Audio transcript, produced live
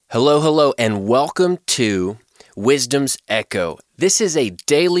Hello, and welcome to Wisdom's Echo. This is a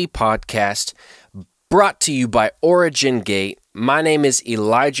daily podcast brought to you by Origin Gate. My name is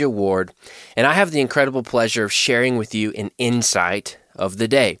Elijah Ward, and I have the incredible pleasure of sharing with you an insight of the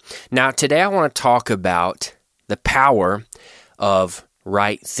day. Now, today I want to talk about the power of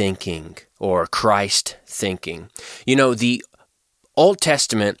right thinking or Christ thinking. You know, the Old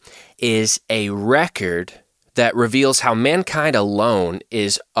Testament is a record that reveals how mankind alone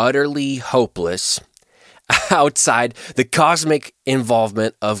is utterly hopeless outside the cosmic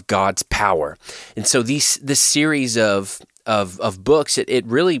involvement of God's power. And so this series of books, it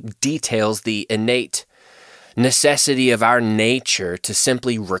really details the innate necessity of our nature to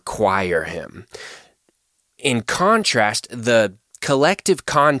simply require Him. In contrast, the collective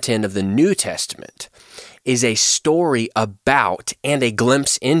content of the New Testament is a story about and a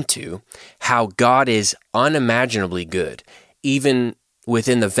glimpse into how God is unimaginably good, even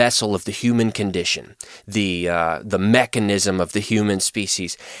within the vessel of the human condition, the mechanism of the human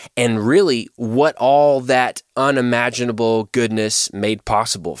species, and really what all that unimaginable goodness made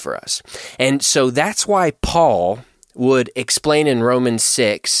possible for us. And so that's why Paul would explain in Romans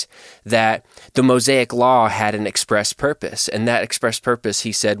 6 that the Mosaic Law had an express purpose, and that express purpose,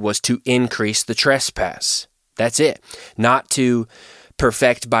 he said, was to increase the trespass. That's it. Not to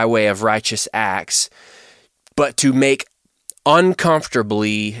perfect by way of righteous acts, but to make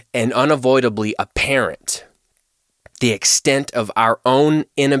uncomfortably and unavoidably apparent the extent of our own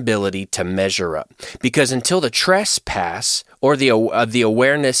inability to measure up. Because until the trespass or the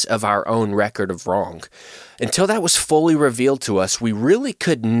awareness of our own record of wrong, until that was fully revealed to us, we really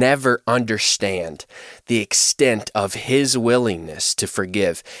could never understand the extent of His willingness to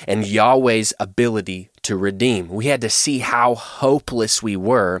forgive and Yahweh's ability to redeem. We had to see how hopeless we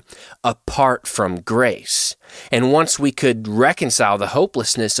were apart from grace. And once we could reconcile the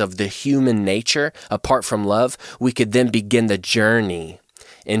hopelessness of the human nature apart from love, we could then begin the journey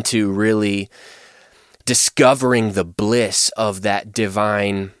into really discovering the bliss of that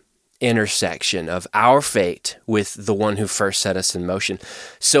divine intersection of our fate with the one who first set us in motion.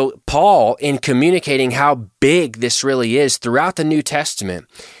 So Paul, in communicating how big this really is throughout the New Testament,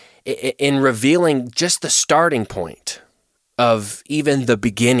 in revealing just the starting point of even the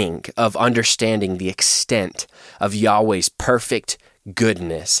beginning of understanding the extent of Yahweh's perfect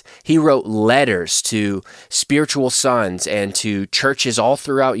goodness, he wrote letters to spiritual sons and to churches all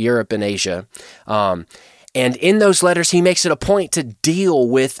throughout Europe and Asia. And in those letters, he makes it a point to deal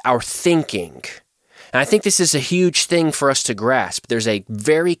with our thinking. And I think this is a huge thing for us to grasp. There's a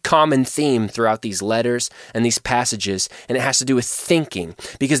very common theme throughout these letters and these passages, and it has to do with thinking.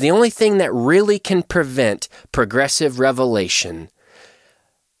 Because the only thing that really can prevent progressive revelation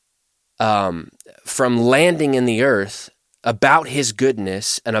from landing in the earth about His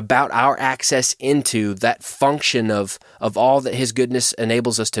goodness and about our access into that function of all that His goodness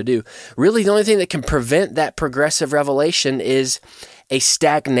enables us to do, really the only thing that can prevent that progressive revelation is a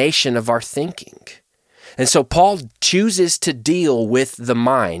stagnation of our thinking. And so Paul chooses to deal with the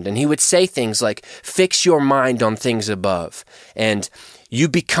mind, and he would say things like, fix your mind on things above, and you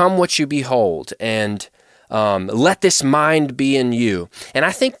become what you behold, and let this mind be in you. And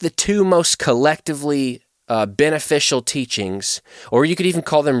I think the two most collectively beneficial teachings, or you could even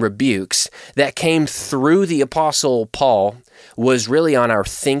call them rebukes, that came through the Apostle Paul was really on our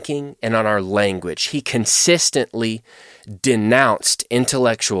thinking and on our language. He consistently denounced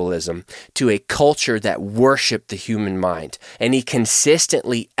intellectualism to a culture that worshiped the human mind, and he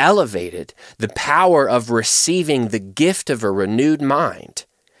consistently elevated the power of receiving the gift of a renewed mind,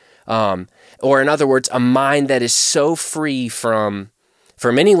 or in other words, a mind that is so free from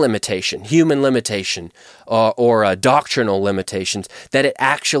any limitation, human limitation, or doctrinal limitations, that it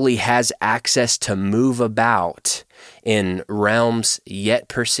actually has access to move about in realms yet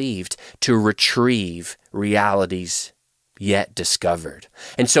perceived, to retrieve realities yet discovered.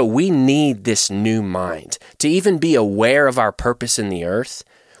 And so we need this new mind. To even be aware of our purpose in the earth,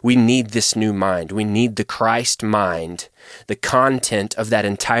 we need this new mind. We need the Christ mind, the content of that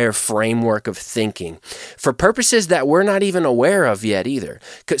entire framework of thinking, for purposes that we're not even aware of yet either.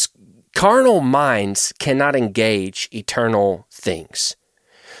 Because carnal minds cannot engage eternal things.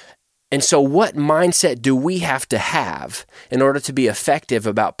 And so what mindset do we have to have in order to be effective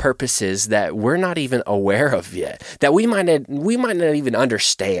about purposes that we're not even aware of yet, that we might not even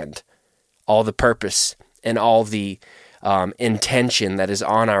understand all the purpose and all the intention that is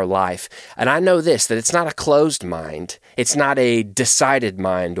on our life? And I know this, that it's not a closed mind. It's not a decided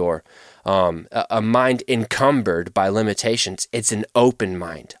mind or a mind encumbered by limitations. It's an open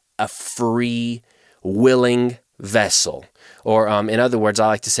mind, a free, willing vessel. Or in other words, I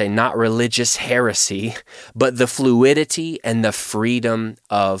like to say not religious heresy, but the fluidity and the freedom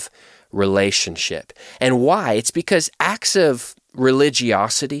of relationship. And why? It's because acts of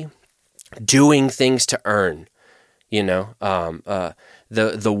religiosity, doing things to earn,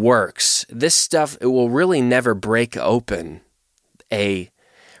 the works, this stuff, it will really never break open a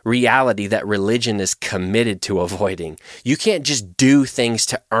reality that religion is committed to avoiding. You can't just do things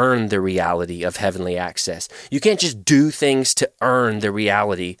to earn the reality of heavenly access. You can't just do things to earn the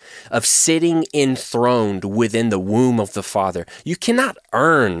reality of sitting enthroned within the womb of the Father. You cannot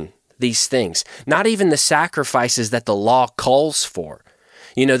earn these things, not even the sacrifices that the law calls for.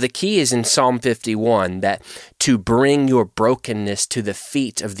 The key is in Psalm 51 that to bring your brokenness to the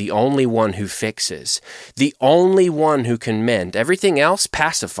feet of the only one who fixes, the only one who can mend. Everything else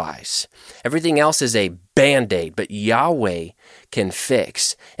pacifies. Everything else is a Band-Aid, but Yahweh can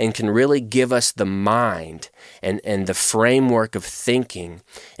fix and can really give us the mind and the framework of thinking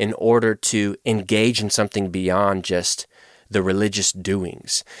in order to engage in something beyond just the religious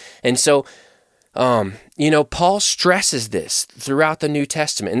doings. And so, Paul stresses this throughout the New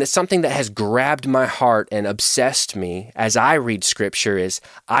Testament, and it's something that has grabbed my heart and obsessed me as I read Scripture is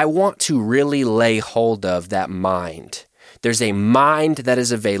I want to really lay hold of that mind. There's a mind that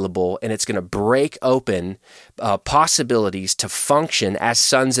is available, and it's going to break open possibilities to function as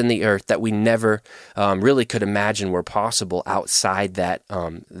sons in the earth that we never really could imagine were possible outside that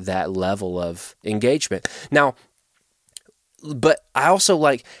level of engagement. Now, but I also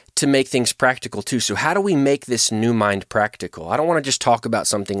like to make things practical too. So how do we make this new mind practical? I don't want to just talk about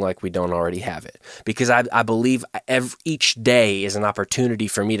something like we don't already have it, because I believe each day is an opportunity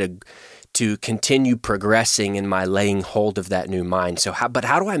for me to continue progressing in my laying hold of that new mind. So how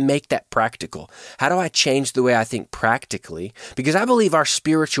do I make that practical? How do I change the way I think practically? Because I believe our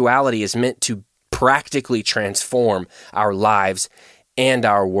spirituality is meant to practically transform our lives and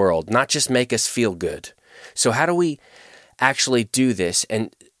our world, not just make us feel good. So how do we actually do this?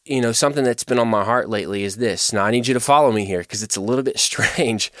 And something that's been on my heart lately is this. Now I need you to follow me here because it's a little bit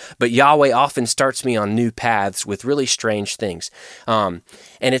strange, but Yahweh often starts me on new paths with really strange things. And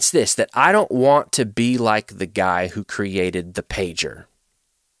it's this, that I don't want to be like the guy who created the pager.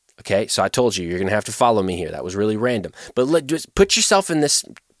 Okay, so I told you, you're going to have to follow me here. That was really random. But just put yourself in this,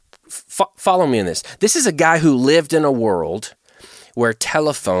 follow me in this. This is a guy who lived in a world where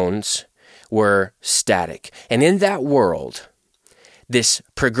telephones were static. And in that world, this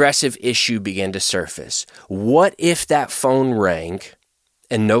progressive issue began to surface. What if that phone rang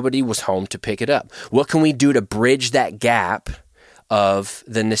and nobody was home to pick it up? What can we do to bridge that gap of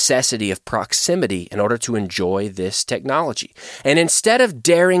the necessity of proximity in order to enjoy this technology? And instead of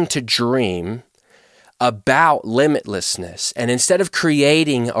daring to dream about limitlessness, and instead of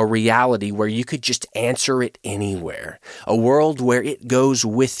creating a reality where you could just answer it anywhere, a world where it goes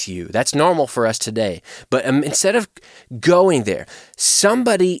with you. That's normal for us today. But instead of going there,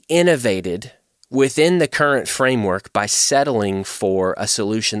 somebody innovated within the current framework by settling for a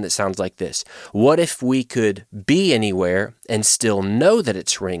solution that sounds like this. What if we could be anywhere and still know that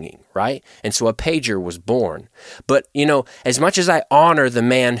it's ringing, right? And so a pager was born. But, as much as I honor the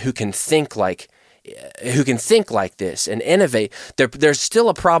man who can think like this and innovate, there's still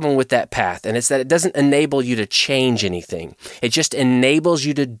a problem with that path, and it's that it doesn't enable you to change anything. It just enables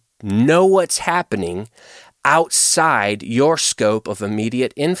you to know what's happening outside your scope of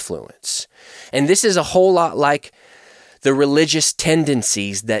immediate influence. And this is a whole lot like the religious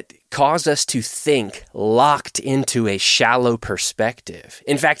tendencies that cause us to think locked into a shallow perspective.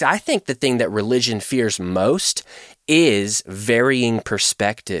 In fact, I think the thing that religion fears most is varying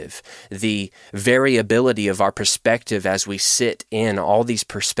perspective, the variability of our perspective as we sit in all these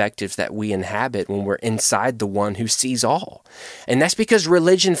perspectives that we inhabit when we're inside the one who sees all. And that's because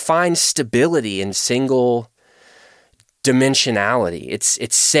religion finds stability in single dimensionality.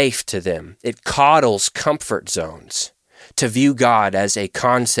 It's safe to them. It coddles comfort zones. To view God as a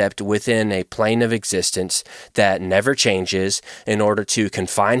concept within a plane of existence that never changes in order to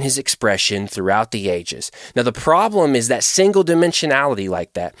confine his expression throughout the ages. Now, the problem is that single dimensionality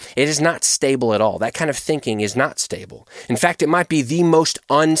like that, it is not stable at all. That kind of thinking is not stable. In fact, it might be the most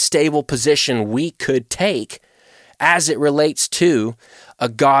unstable position we could take as it relates to a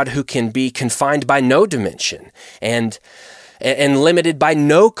God who can be confined by no dimension and limited by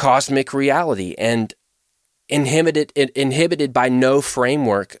no cosmic reality and inhibited by no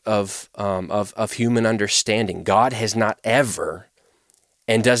framework of human understanding. God has not ever,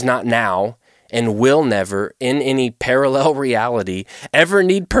 and does not now, and will never, in any parallel reality, ever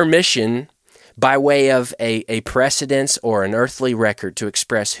need permission by way of a precedence or an earthly record to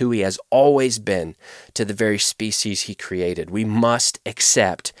express who he has always been to the very species he created. We must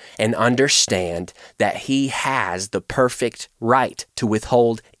accept and understand that he has the perfect right to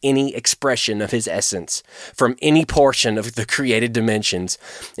withhold any expression of his essence from any portion of the created dimensions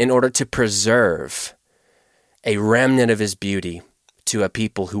in order to preserve a remnant of his beauty to a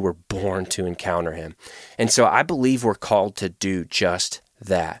people who were born to encounter him. And so I believe we're called to do just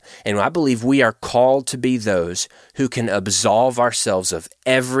that. And I believe we are called to be those who can absolve ourselves of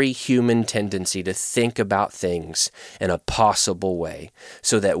every human tendency to think about things in a possible way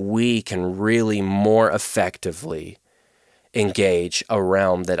so that we can really more effectively engage a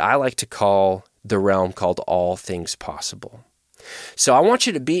realm that I like to call the realm called all things possible. So I want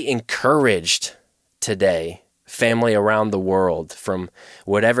you to be encouraged today, family around the world, from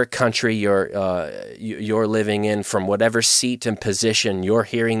whatever country you're living in, from whatever seat and position you're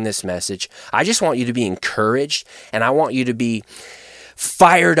hearing this message. I just want you to be encouraged, and I want you to be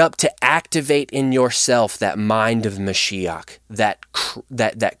fired up to activate in yourself that mind of Mashiach, that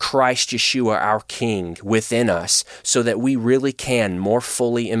Christ Yeshua, our King, within us, so that we really can more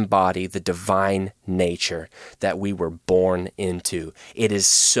fully embody the divine nature that we were born into. It is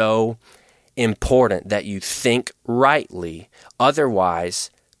so important that you think rightly. Otherwise,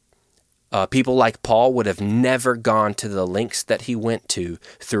 people like Paul would have never gone to the lengths that he went to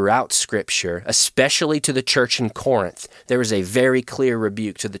throughout Scripture, especially to the church in Corinth. There is a very clear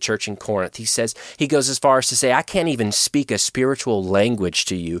rebuke to the church in Corinth. He goes as far as to say, I can't even speak a spiritual language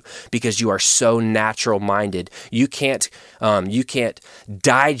to you because you are so natural-minded. You can't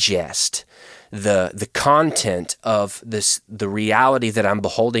digest the content of the reality that I'm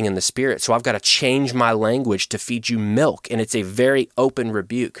beholding in the Spirit. So I've got to change my language to feed you milk. And it's a very open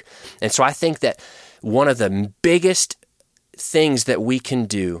rebuke. And so I think that one of the biggest things that we can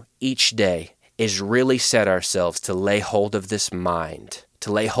do each day is really set ourselves to lay hold of this mind, to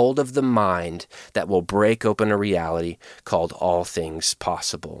lay hold of the mind that will break open a reality called all things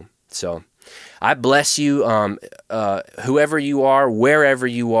possible. So I bless you, whoever you are, wherever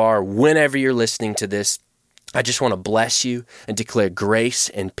you are, whenever you're listening to this. I just want to bless you and declare grace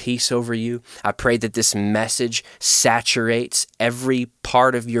and peace over you. I pray that this message saturates every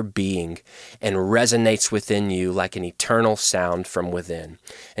part of your being and resonates within you like an eternal sound from within.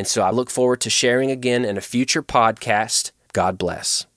 And so I look forward to sharing again in a future podcast. God bless.